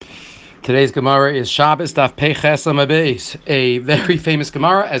Today's Gemara is Shabbos Daf Peches Amabeis, a very famous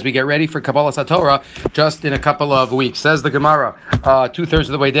Gemara as we get ready for Kabbalah Satorah just in a couple of weeks. Says the Gemara, 2/3 of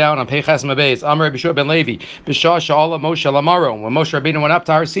the way down on Peches Amabeis. Amar Bishua ben Levi, Bishah Sha'ala Moshe Lamaro. When Moshe Rabbeinu went up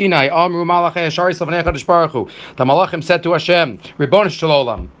to Har Sinai, Amru Malachei Ashari Slavnei Chadash Baruch Hu. The Malachim said to Hashem, Ribbon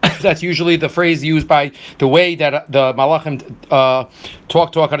Shalom. That's usually the phrase used by the way that the Malachim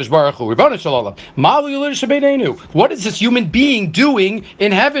talk to HaKadosh Baruch Hu. Ribbon Shalom. What is this human being doing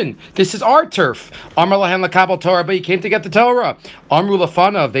in heaven? This is our turf. Amar lahem lakabel Torah, but he came to get the Torah. Amru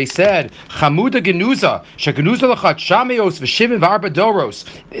lafanav, they said, Chamuda genuza, shegenuza lachat shameos v'shivin v'arba doros.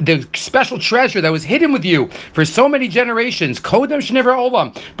 The special treasure that was hidden with you for so many generations. Kodem sheniver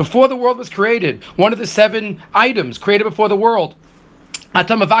olam, before the world was created. One of the 7 items created before the world. You're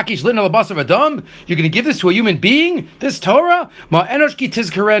going to give this to a human being? This Torah? What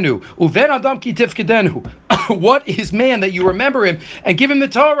is man that you remember him and give him the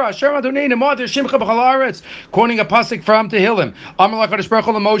Torah? Quoting a pasuk from Tehillim.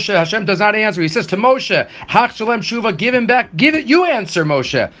 Hashem does not answer. He says to Moshe, give him back. Give it. You answer,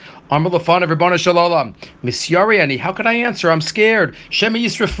 Moshe. How could I answer? I'm scared.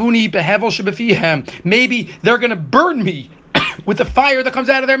 Maybe they're going to burn me with the fire that comes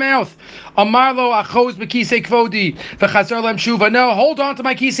out of their mouth. Amarlo achos bekisei kvodi v'chazar lem shuva. No, hold on to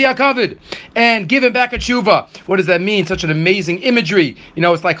my kisei hakavod and give him back a shuva. What does that mean? Such an amazing imagery. You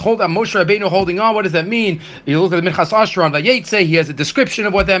know, it's like hold on, Moshe Rabbeinu holding on. What does that mean? You look at the Minchas Ashran, the Yetze, he has a description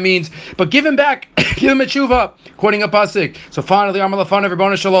of what that means. But give him back, give him a shuva, quoting a pasuk. So finally, Amar lafanav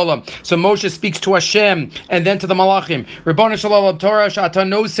Ribbon Shalom. So Moshe speaks to Hashem and then to the Malachim. Ribbon Shalom, Torah shatan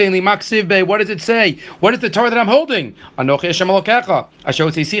nosein li maksiv be. What does it say? What is the Torah that I'm holding? Anochi Hashem Elokecha. Asher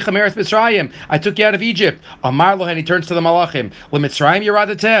hotzeisecha me'eretz Mitzrayim. I took you out of Egypt. Amar lo, and he turns to the Malachim. LeMitzrayim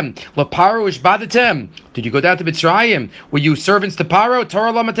yeradatem. LeParo ishbadatem. Did you go down to Mitzrayim? Were you servants to Paro?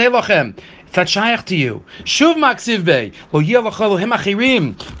 Torah lo matei lochem. It's not shaykh to you. Shuv maksiv be. Lo yeh locha Elohim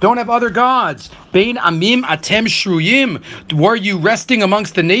achirim. Don't have other gods. Bein amim atem shruyim. Were you resting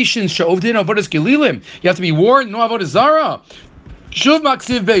amongst the nations? She'ovdin avodas gelilim. You have to be warned. No avodas zara. Shuv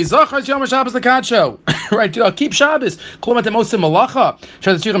maksiv be. Zachar yom Shabbos lekadsho. Right, keep Shabbos. You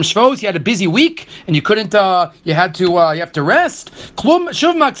had a busy week and you couldn't. You have to rest.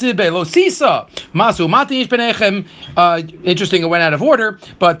 Interesting, it went out of order,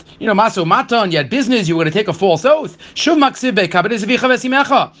 but masu matan. You had business. You were going to take a false oath.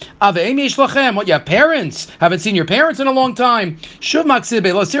 What, you have parents? Haven't seen your parents in a long time.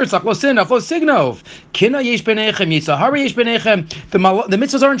 The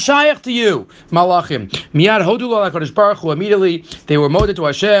mitzvahs aren't shaykh to you, Malachim. Miyad hodu lo HaKadosh Baruch Hu. Immediately they were moded to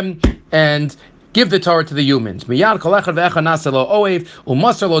Hashem and give the Torah to the humans. Miyad kol echad ve'echad nasa lo oev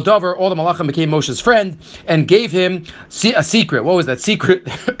u'masar lo davar. All the Malachim became Moshe's friend and gave him a secret. What was that secret?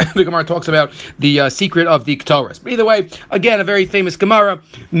 The Gemara talks about the secret of the Ketores. But either way, again, a very famous Gemara.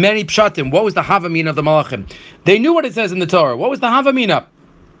 Many pshatim. What was the Havamina of the Malachim? They knew what it says in the Torah. What was the Havamina?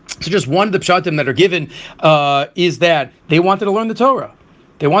 So just one of the pshatim that are given is that they wanted to learn the Torah.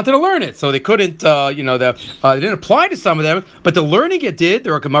 They wanted to learn it, so they couldn't, they didn't apply to some of them, but the learning it did.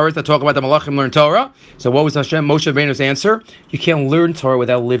 There are Gemaras that talk about the Malachim learn Torah. So what was Moshe Rabbeinu's answer? You can't learn Torah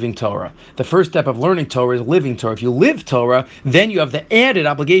without living Torah. The first step of learning Torah is living Torah. If you live Torah, then you have the added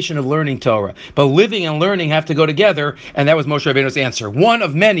obligation of learning Torah. But living and learning have to go together, and that was Moshe Rabbeinu's answer. One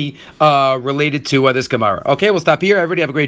of many related to this Gemara. Okay, we'll stop here. Everybody have a great